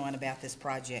enjoying about this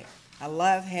project. I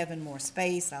love having more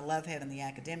space, I love having the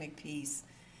academic piece,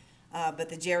 but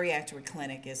the geriatric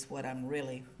clinic is what I'm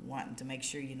really wanting to make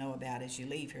sure you know about as you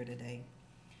leave here today.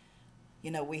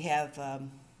 You know, we have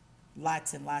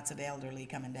lots and lots of elderly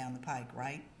coming down the pike,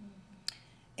 right?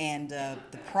 And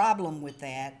the problem with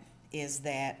that is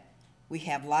that we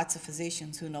have lots of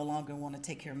physicians who no longer want to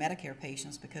take care of Medicare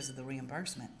patients because of the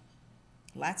reimbursement.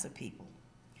 Lots of people.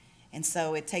 And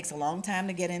so it takes a long time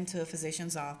to get into a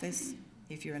physician's office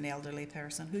if you're an elderly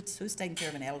person. Who's taking care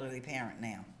of an elderly parent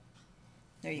now?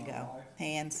 There you go.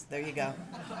 Hands. There you go.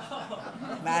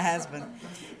 My husband.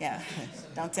 Yeah.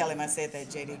 Don't tell him I said that,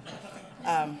 JD.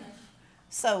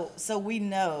 So we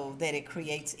know that it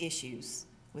creates issues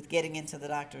with getting into the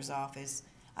doctor's office.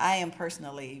 I am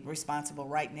personally responsible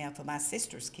right now for my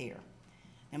sister's care.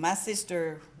 And my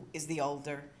sister is the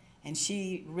older, and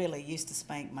she really used to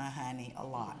spank my honey a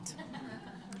lot.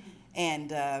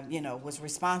 And, you know, was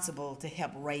responsible to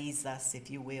help raise us, if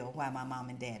you will, while my mom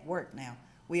and dad worked. Now,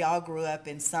 we all grew up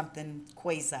in something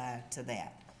quasi to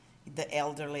that. The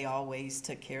elderly always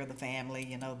took care of the family,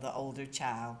 you know, the older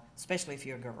child, especially if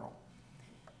you're a girl.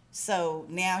 So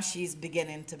now she's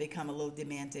beginning to become a little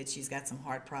demented. She's got some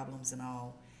heart problems and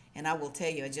all. And I will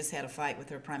tell you, I just had a fight with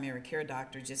her primary care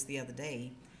doctor just the other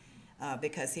day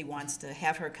because he wants to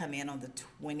have her come in on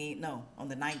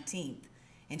the 19th,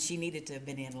 and she needed to have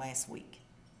been in last week.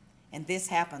 And this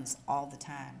happens all the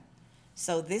time.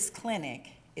 So this clinic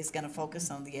is going to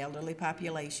focus on the elderly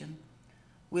population.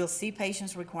 We'll see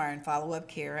patients requiring follow-up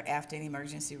care after an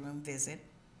emergency room visit,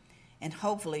 and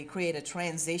hopefully create a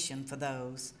transition for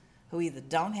those who either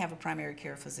don't have a primary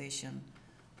care physician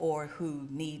or who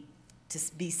need to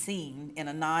be seen in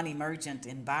a non-emergent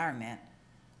environment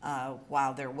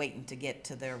while they're waiting to get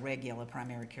to their regular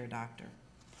primary care doctor.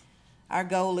 Our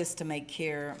goal is to make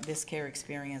this care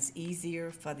experience easier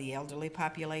for the elderly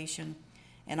population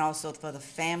and also for the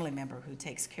family member who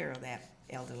takes care of that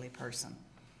elderly person.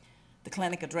 The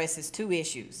clinic addresses 2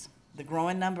 issues: the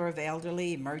growing number of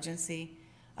elderly emergency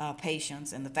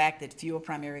patients and the fact that fewer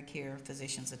primary care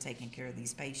physicians are taking care of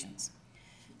these patients.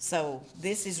 So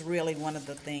this is really one of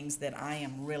the things that I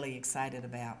am really excited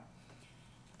about.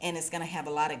 And it's going to have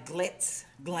a lot of glitz,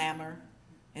 glamour,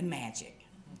 and magic.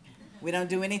 We don't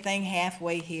do anything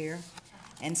halfway here.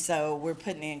 And so we're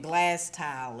putting in glass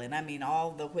tile and I mean all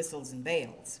the whistles and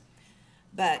bells.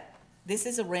 But this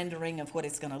is a rendering of what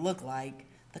it's going to look like.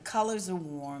 The colors are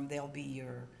warm. They'll be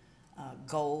your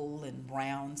gold and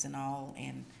browns and all.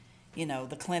 And, you know,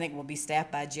 the clinic will be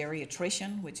staffed by a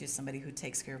geriatrician, which is somebody who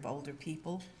takes care of older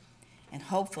people. And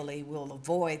hopefully we'll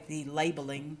avoid the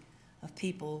labeling of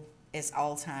people as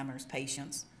Alzheimer's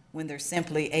patients when they're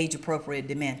simply age-appropriate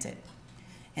demented.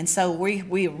 And so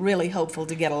we're really hopeful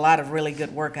to get a lot of really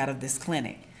good work out of this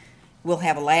clinic. We'll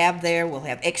have a lab there, we'll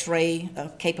have x-ray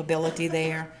capability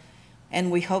there,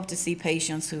 and we hope to see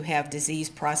patients who have disease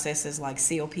processes like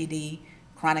COPD,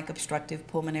 chronic obstructive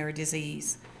pulmonary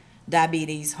disease,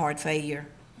 diabetes, heart failure.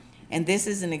 And this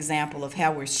is an example of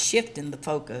how we're shifting the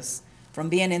focus from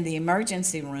being in the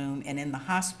emergency room and in the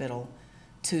hospital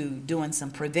to doing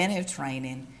some preventive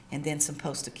training and then some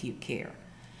post-acute care.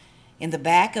 In the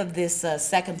back of this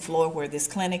second floor where this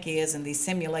clinic is and these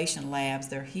simulation labs,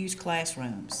 there are huge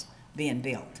classrooms being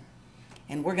built.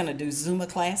 And we're going to do Zumba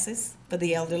classes for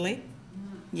the elderly.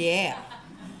 Yeah.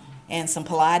 And some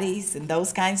Pilates and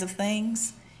those kinds of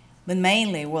things. But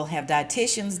mainly, we'll have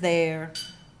dietitians there,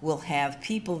 we'll have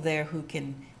people there who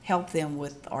can help them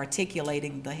with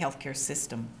articulating the healthcare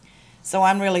system. So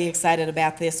I'm really excited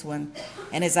about this one.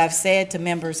 And as I've said to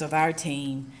members of our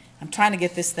team, I'm trying to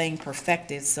get this thing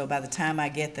perfected so by the time I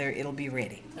get there, it'll be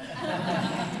ready.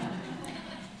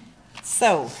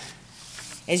 So,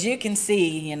 as you can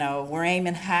see, you know, we're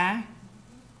aiming high.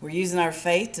 We're using our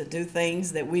faith to do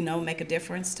things that we know make a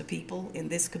difference to people in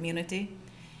this community.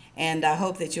 And I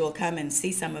hope that you'll come and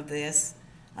see some of this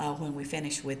when we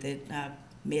finish with it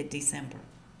mid-December.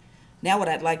 Now what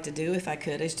I'd like to do, if I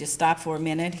could, is just stop for a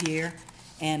minute here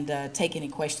and take any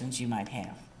questions you might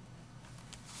have.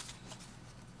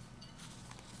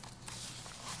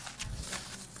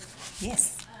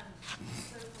 Yes. You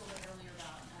spoke a little bit earlier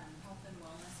about health and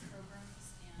wellness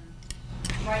programs,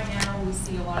 and right now we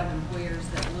see a lot of employers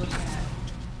that look at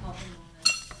health and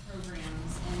wellness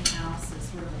programs in-house as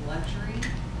sort of a luxury.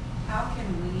 How can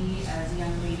we, as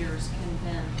young leaders,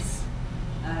 convince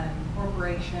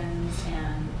corporations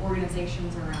and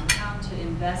organizations around how to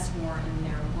invest more in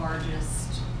their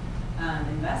largest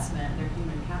investment, their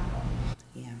human capital?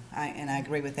 Yeah, and I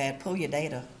agree with that. Pull your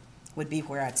data would be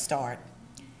where I'd start.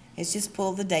 It's just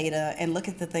pull the data and look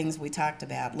at the things we talked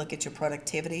about. Look at your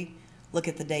productivity. Look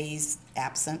at the days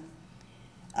absent.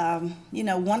 You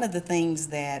know, one of the things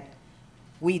that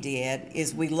we did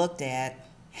is we looked at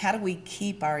how do we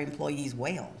keep our employees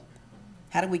well?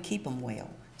 How do we keep them well?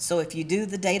 So if you do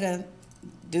the data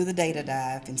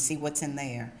dive and see what's in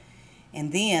there,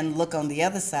 and then look on the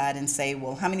other side and say,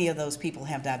 well, how many of those people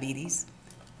have diabetes?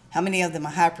 How many of them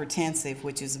are hypertensive,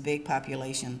 which is a big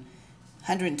population?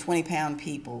 120-pound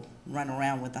people run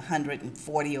around with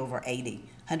 140 over 80,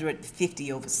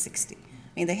 150 over 60. I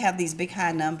mean, they have these big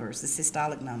high numbers, the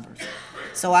systolic numbers.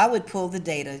 So I would pull the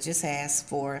data, just ask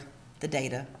for the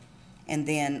data, and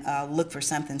then look for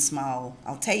something small.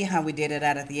 I'll tell you how we did it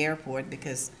out at the airport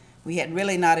because we had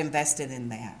really not invested in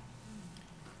that.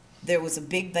 There was a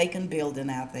big vacant building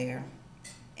out there,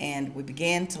 and we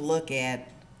began to look at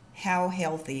how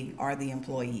healthy are the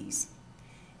employees.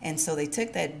 And so they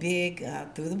took that big,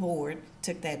 through the board,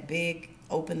 took that big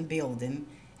open building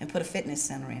and put a fitness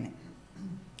center in it.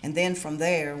 And then from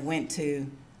there went to,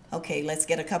 okay, let's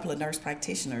get a couple of nurse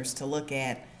practitioners to look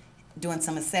at doing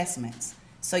some assessments.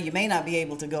 So you may not be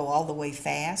able to go all the way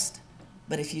fast,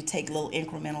 but if you take little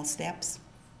incremental steps,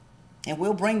 and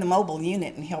we'll bring the mobile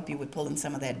unit and help you with pulling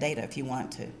some of that data if you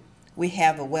want to. We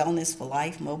have a Wellness for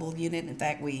Life mobile unit. In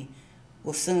fact, we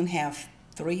will soon have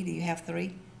 3. Do you have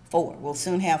 3? 4. We'll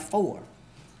soon have 4.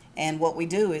 And what we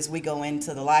do is we go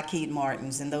into the Lockheed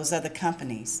Martins and those other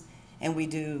companies, and we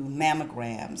do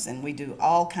mammograms, and we do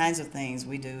all kinds of things.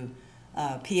 We do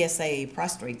PSA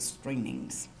prostate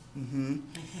screenings,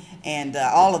 and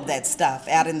all of that stuff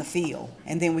out in the field.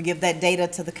 And then we give that data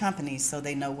to the companies so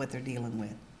they know what they're dealing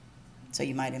with. So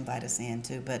you might invite us in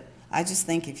too. But I just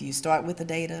think if you start with the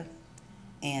data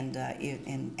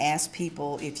and ask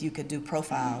people if you could do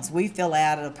profiles. We fill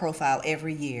out a profile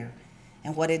every year.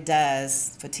 And what it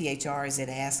does for THR is it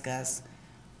asks us,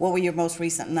 what were your most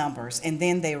recent numbers? And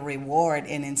then they reward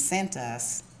and incent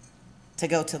us to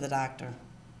go to the doctor.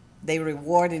 They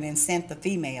reward and incent the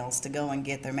females to go and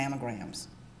get their mammograms.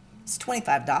 It's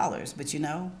 $25, but you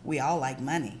know, we all like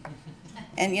money.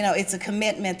 And you know, it's a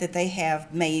commitment that they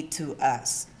have made to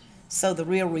us. So the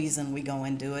real reason we go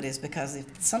and do it is because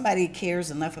if somebody cares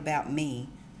enough about me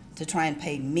to try and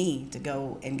pay me to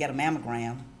go and get a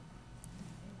mammogram,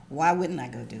 why wouldn't I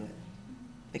go do it?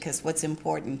 Because what's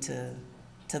important to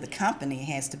the company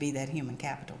has to be that human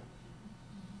capital.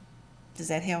 Does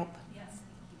that help? Yes.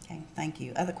 Okay, thank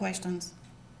you. Other questions?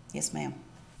 Yes, ma'am.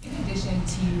 In addition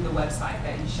to the website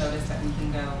that you showed us that we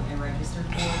can go and register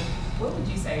for, what would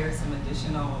you say are some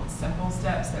additional simple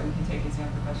steps that we can take as young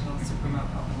professionals to promote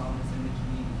health and wellness in the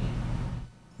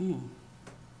community?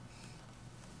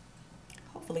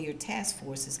 Hopefully your task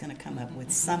force is going to come up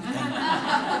with something.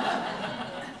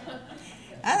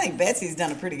 I think Betsy's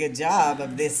done a pretty good job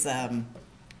of this,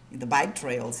 the bike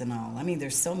trails and all. I mean,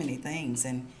 there's so many things.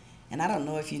 And I don't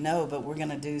know if you know, but we're going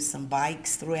to do some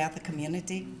bikes throughout the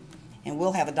community. And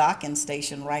we'll have a docking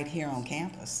station right here on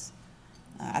campus.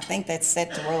 I think that's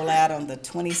set to roll out on the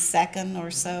 22nd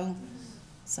or so.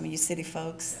 Some of you city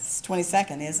folks, it's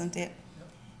 22nd, isn't it?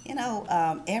 You know,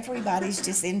 everybody's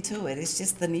just into it. It's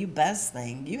just the new buzz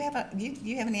thing. You have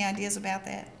any ideas about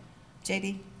that,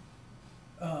 JD?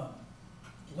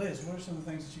 Liz, what are some of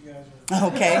the things that you guys are?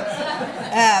 Okay.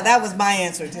 That was my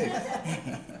answer too.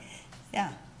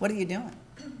 Yeah. What are you doing?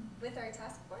 With our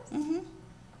task force? Mm-hmm.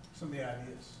 Some of the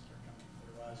ideas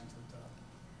that are rising to the top.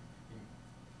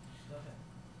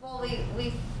 Well,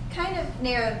 we've kind of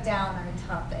narrowed down our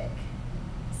topic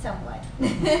somewhat.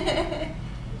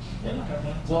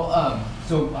 Well,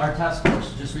 so our task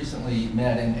force just recently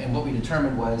met, and what we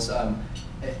determined was,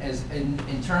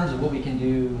 in terms of what we can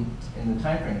do in the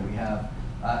time frame that we have,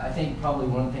 I think probably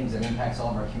one of the things that impacts all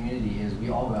of our community is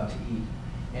we all go out to eat.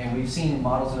 And we've seen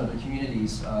models in other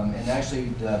communities, and actually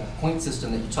the point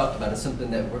system that you talked about is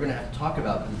something that we're going to have to talk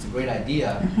about because it's a great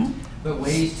idea, but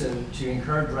ways to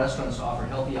encourage restaurants to offer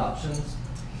healthy options,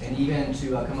 and even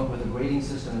to come up with a grading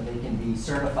system that they can be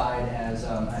certified as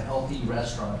a healthy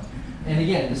restaurant. And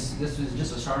again, this is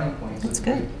just a starting point. So That's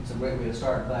good. It's a great way to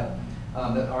start. But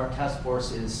that our task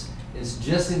force is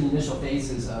just in the initial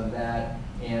phases of that,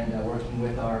 and working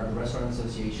with the Restaurant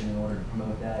Association in order to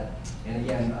promote that. And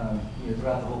again,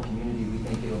 throughout the whole community, we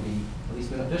think it'll be at least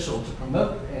beneficial to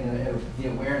promote the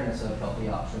awareness of healthy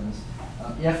options.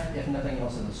 If nothing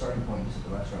else, as a starting point, just at the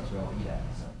restaurants we all eat at.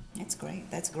 So. That's great.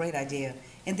 That's a great idea.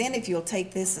 And then if you'll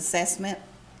take this assessment,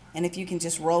 and if you can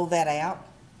just roll that out,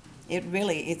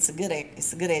 it's a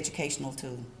good educational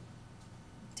tool.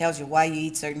 Tells you why you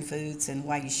eat certain foods and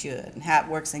why you should, and how it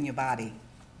works in your body.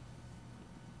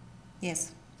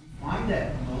 Yes. Do you find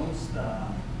that most,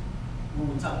 when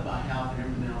we talk about health and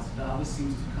everything else, it always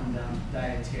seems to come down to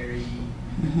dietary,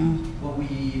 what we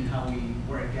eat, how we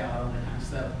work out, all that kind of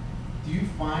stuff. Do you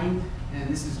find, and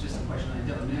this is just a question I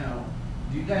don't know,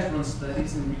 do you guys run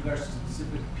studies in regards to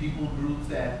specific people groups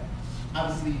that,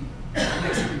 obviously,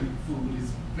 Mexican food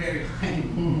is very high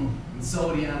in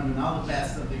sodium and all the bad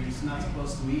stuff that you're not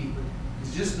supposed to eat, but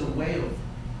it's just a way of,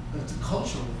 it's a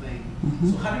cultural thing.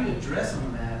 So how do you address some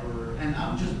of that? And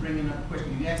I'm just bringing up a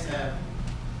question. You guys have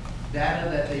data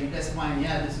that you guys find,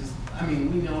 yeah, this is, I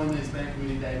mean, we know in the Hispanic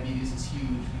community diabetes is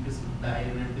huge because of diet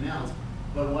and everything else.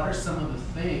 But what are some of the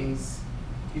things,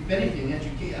 if anything,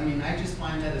 educate? I mean, I just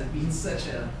find that as being such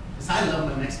a, because I love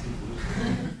my Mexican food.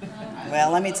 Well,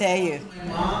 let me tell you. My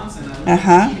mom's and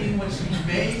I love eating what she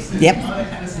makes and all that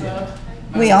kind of stuff.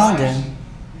 We all do.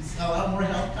 She's a lot more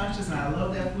health conscious, and I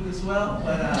love that food as well.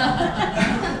 But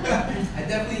I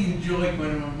definitely enjoy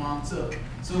going to my mom. So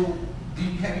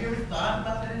have you ever thought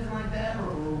about anything like that,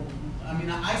 or I mean,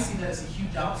 I see that as a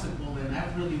huge obstacle, and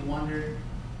I've really wondered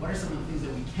what are some of the things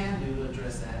that we can do to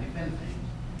address that, if anything.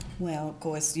 Well, of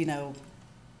course,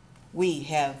 we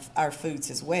have our foods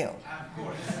as well. Of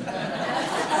course.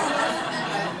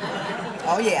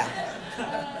 Oh yeah.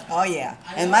 Oh yeah.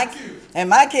 And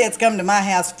my kids come to my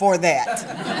house for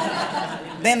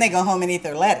that. Then they go home and eat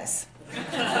their lettuce.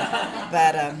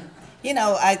 But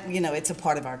it's a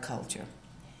part of our culture.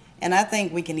 And I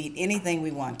think we can eat anything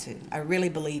we want to. I really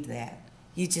believe that.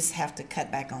 You just have to cut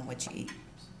back on what you eat.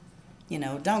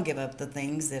 Don't give up the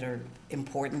things that are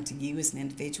important to you as an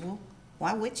individual.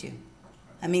 Why would you?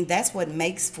 I mean, that's what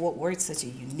makes Fort Worth such a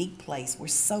unique place. We're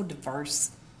so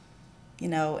diverse,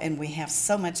 and we have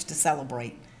so much to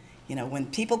celebrate. When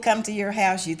people come to your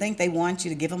house, you think they want you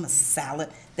to give them a salad.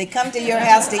 They come to your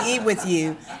house to eat with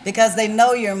you because they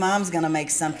know your mom's going to make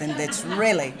something that's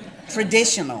really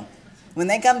traditional. When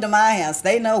they come to my house,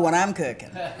 they know what I'm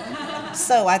cooking.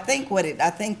 So I think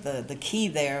the key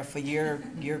there for your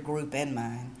group and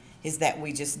mine is that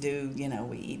we just do,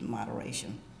 we eat in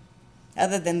moderation.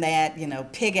 Other than that,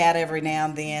 pig out every now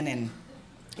and then, and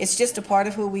it's just a part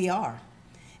of who we are.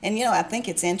 And, I think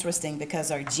it's interesting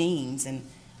because our genes, and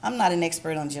I'm not an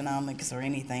expert on genomics or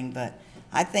anything, but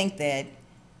I think that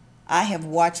I have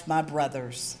watched my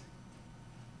brothers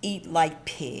eat like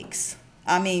pigs.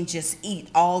 I mean, just eat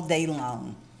all day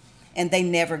long, and they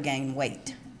never gain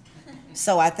weight.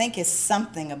 So I think it's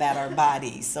something about our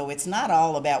bodies. So it's not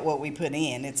all about what we put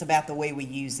in, it's about the way we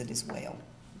use it as well.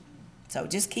 So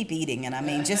just keep eating,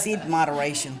 and just eat in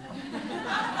moderation.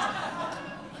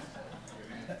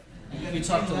 You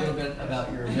talked a little bit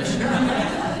about your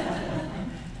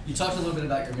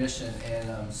mission.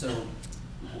 And so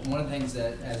one of the things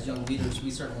that, as young leaders, we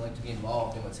certainly like to be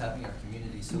involved in what's happening in our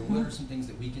community. So what are some things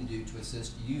that we can do to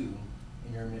assist you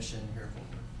in your mission here at Fort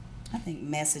Worth? I think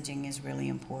messaging is really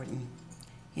important.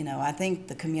 I think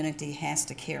the community has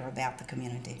to care about the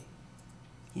community.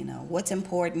 What's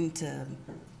important to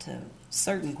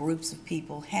certain groups of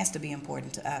people has to be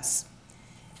important to us.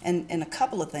 And a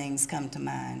couple of things come to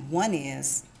mind. One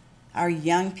is our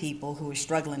young people who are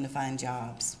struggling to find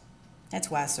jobs. That's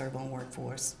why I serve on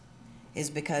workforce, is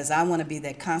because I want to be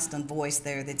that constant voice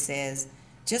there that says,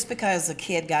 just because a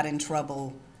kid got in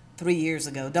trouble 3 years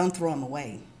ago, don't throw them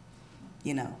away.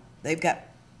 They've got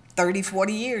 30,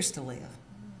 40 years to live.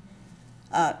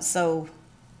 So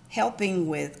helping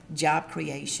with job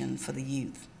creation for the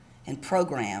youth and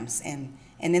programs, and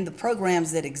in the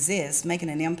programs that exist, making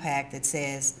an impact that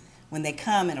says when they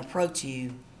come and approach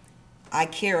you, I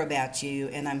care about you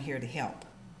and I'm here to help.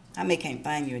 I may can't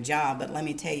find you a job, but let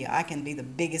me tell you, I can be the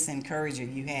biggest encourager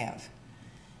you have.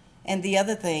 And the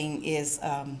other thing is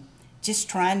just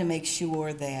trying to make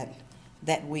sure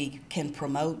that we can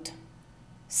promote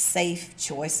safe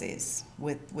choices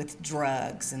with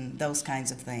drugs and those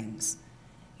kinds of things,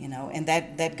 you know, and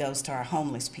that goes to our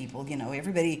homeless people. You know,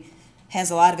 everybody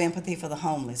has a lot of empathy for the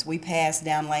homeless. We pass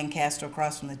down Lancaster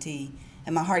across from the T,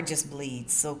 and my heart just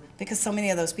bleeds. So because so many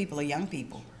of those people are young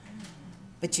people.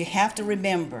 But you have to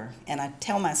remember, and I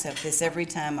tell myself this every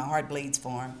time my heart bleeds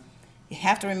for them, you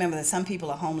have to remember that some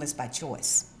people are homeless by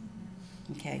choice,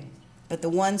 okay? But the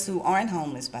ones who aren't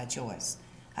homeless by choice,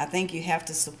 I think you have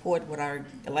to support what our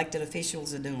elected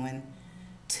officials are doing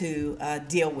to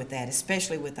deal with that,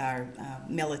 especially with our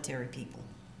military people.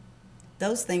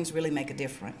 Those things really make a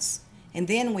difference. And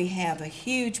then we have a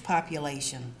huge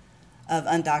population of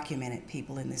undocumented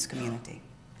people in this community.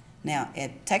 Now,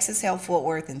 at Texas Health Fort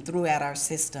Worth and throughout our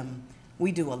system,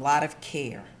 we do a lot of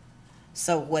care.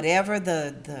 So whatever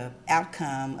the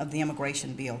outcome of the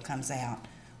immigration bill comes out,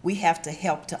 we have to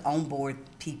help to onboard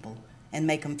people and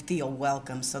make them feel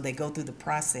welcome so they go through the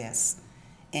process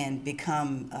and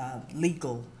become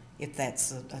legal, if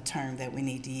that's a term that we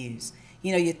need to use.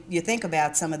 You know, you think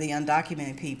about some of the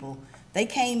undocumented people, they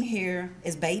came here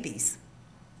as babies.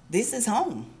 This is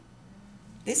home.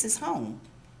 This is home.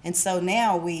 And so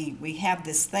now we have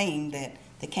this thing that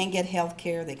they can't get health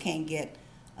care, they can't get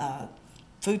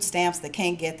food stamps, they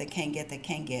can't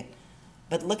get.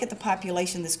 But look at the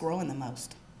population that's growing the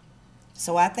most.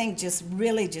 So I think just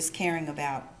really just caring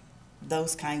about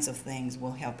those kinds of things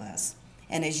will help us.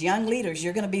 And as young leaders,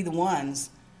 you're going to be the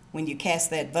ones, when you cast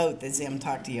that vote that Zim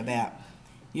talked to you about,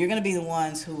 you're going to be the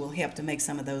ones who will help to make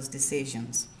some of those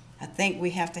decisions. I think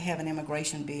we have to have an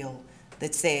immigration bill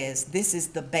that says this is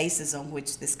the basis on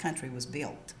which this country was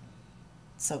built.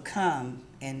 So come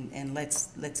and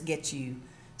let's get you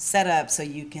set up so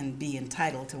you can be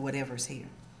entitled to whatever's here.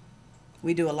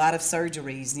 We do a lot of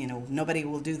surgeries, you know, nobody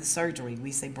will do the surgery.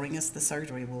 We say, bring us the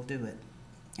surgery, we'll do it.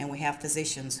 And we have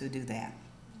physicians who do that.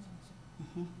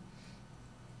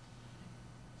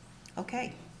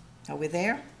 Okay, are we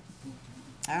there?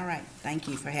 All right, thank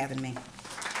you for having me.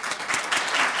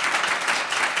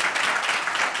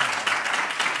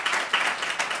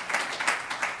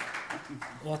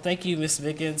 Well, thank you, Ms.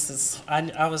 Biggins.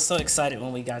 I was so excited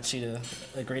when we got you to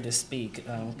agree to speak.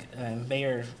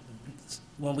 Mayor,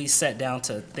 when we sat down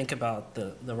to think about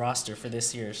the roster for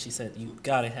this year, she said, you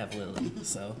gotta have Lillie.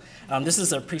 So this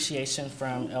is appreciation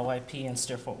from LYP and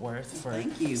SteerFW for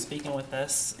speaking with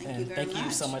us. Thank you very thank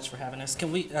you so much. much for having us.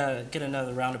 Can we get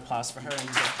another round of applause for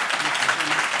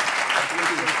her?